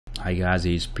Hi guys,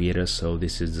 it's Peter. So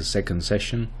this is the second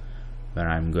session where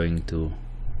I'm going to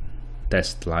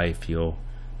test live your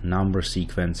number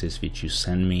sequences which you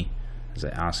send me as I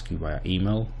ask you via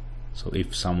email. So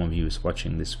if some of you is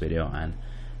watching this video and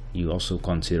you also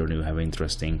consider you have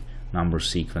interesting number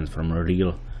sequence from a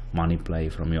real money play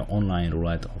from your online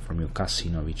roulette or from your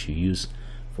casino which you use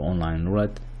for online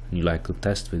roulette, and you like to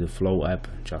test with the Flow app,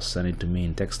 just send it to me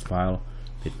in text file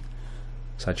with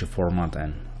such a format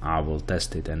and I will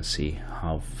test it and see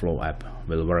how Flow app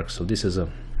will work. So this is a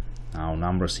now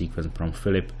number sequence from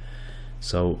Phillip.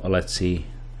 So let's see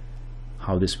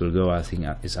how this will go. I think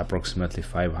it's approximately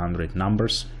 500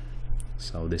 numbers.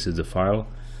 So this is the file.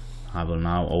 I will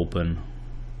now open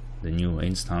the new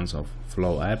instance of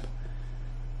Flow app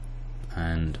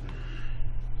and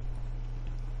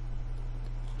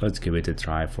let's give it a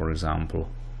try. For example,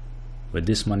 with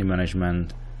this money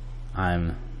management,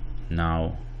 I'm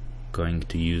now going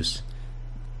to use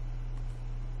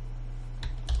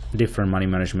different money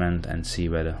management and see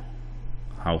whether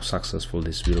how successful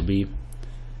this will be.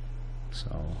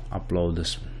 So upload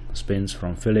the spins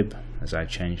from Phillip as I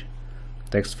change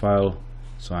text file.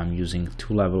 So I'm using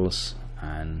 2 levels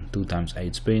and 2 times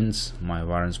 8 spins. My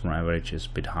variance from average is a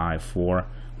bit high, 4,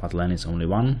 but length is only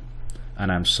 1,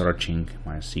 and I'm searching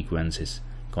my sequences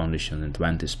condition in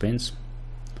 20 spins,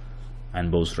 and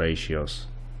both ratios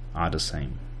are the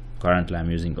same. Currently I'm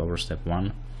using overstep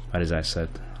 1, but as I said,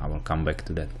 I will come back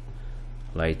to that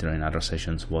later in other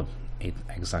sessions what it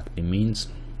exactly means.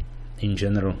 In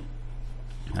general,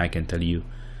 I can tell you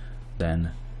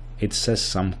then it says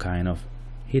some kind of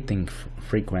hitting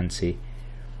frequency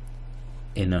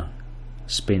in a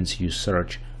spins you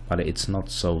search, but it's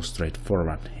not so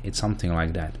straightforward. It's something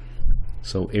like that.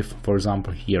 So if for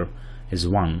example here is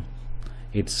 1,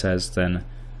 it says then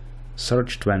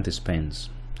search 20 spins,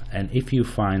 and if you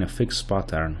find a fixed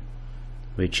pattern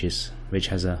which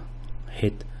has a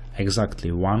hit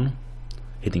exactly 1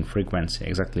 hitting frequency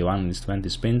exactly 1 in these 20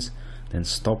 spins, then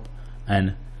stop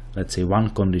and let's say 1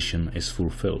 condition is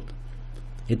fulfilled.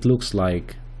 It looks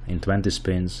like in 20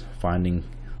 spins finding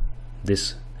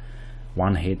this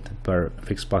 1 hit per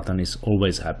fixed pattern is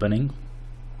always happening,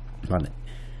 but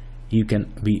you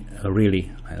can be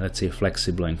really, let's say,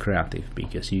 flexible and creative,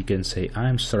 because you can say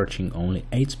I'm searching only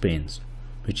 8 spins,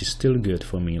 which is still good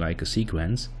for me like a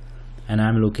sequence, and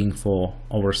I'm looking for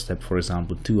overstep, for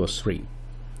example 2 or 3.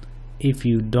 If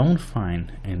you don't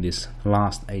find in this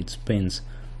last 8 spins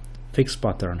fixed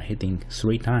pattern hitting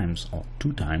 3 times or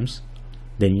 2 times,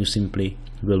 then you simply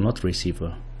will not receive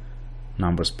a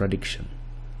numbers prediction,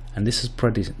 and this is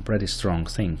pretty strong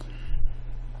thing.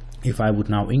 If I would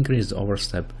now increase the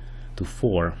overstep to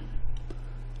 4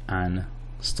 and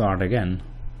start again,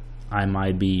 I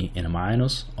might be in a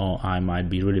minus, or I might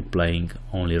be really playing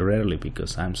only rarely,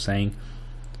 because I'm saying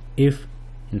if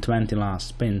in 20 last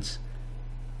spins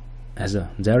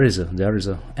there is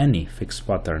any fixed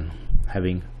pattern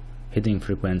having hitting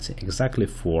frequency exactly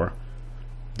 4,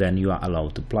 then you are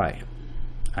allowed to play,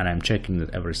 and I'm checking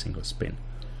that every single spin.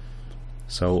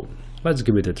 So let's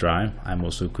give it a try. I'm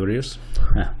also curious.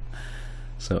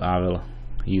 So I will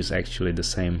use actually the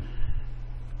same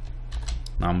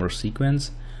number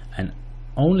sequence, and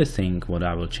only thing what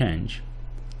I will change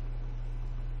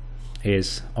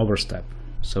is overstep.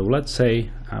 So let's say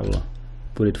I will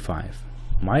put it 5.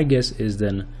 My guess is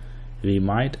then we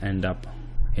might end up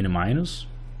in a minus,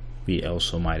 we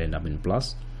also might end up in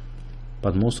plus,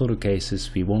 but most of the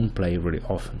cases we won't play really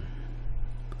often.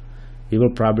 We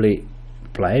will probably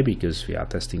play because we are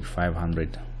testing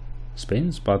 500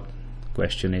 spins, but the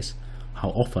question is how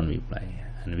often we play,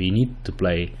 and we need to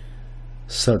play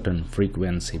certain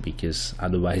frequency, because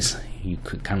otherwise you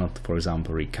cannot, for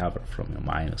example, recover from your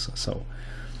minus or so,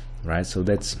 right? So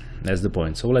that's the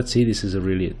point. So let's see, this is a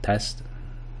really test,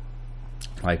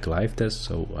 like live test,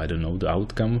 so I don't know the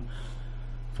outcome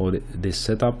for this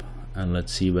setup, and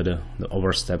let's see whether the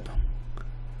overstep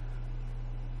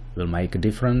will make a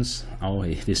difference. Oh,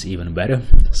 it is even better,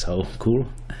 so cool.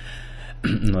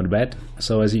 Not bad.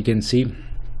 So as you can see,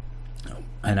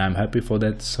 and I'm happy for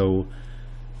that, so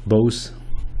both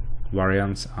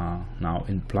variants are now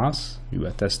in plus. We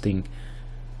were testing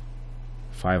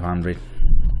 500,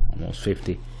 almost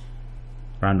 50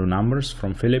 random numbers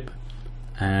from Phillip,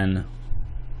 and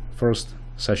first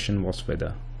session was with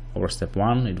the overstep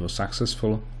 1, it was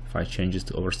successful. If I change it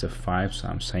to overstep 5, so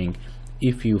I'm saying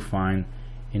if you find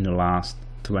in the last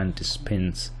 20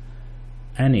 spins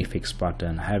any fixed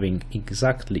pattern having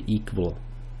exactly equal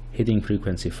hitting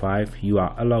frequency 5, you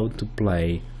are allowed to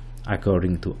play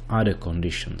according to other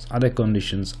conditions. Other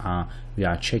conditions are, we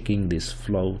are checking this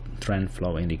flow, trend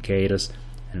flow indicators,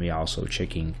 and we are also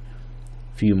checking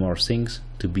few more things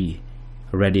to be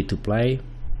ready to play,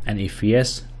 and if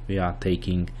yes, we are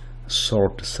taking a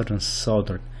certain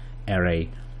sorted array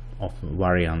of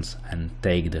variants and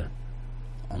take the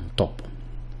on top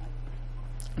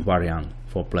variant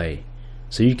for play.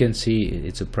 So you can see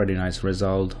it's a pretty nice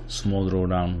result, small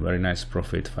drawdown, very nice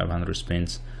profit, 500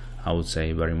 spins. I would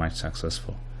say very much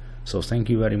successful. So thank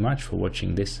you very much for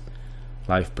watching this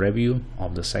live preview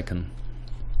of the second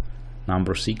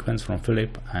number sequence from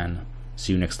Phillip, and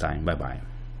see you next time. Bye bye.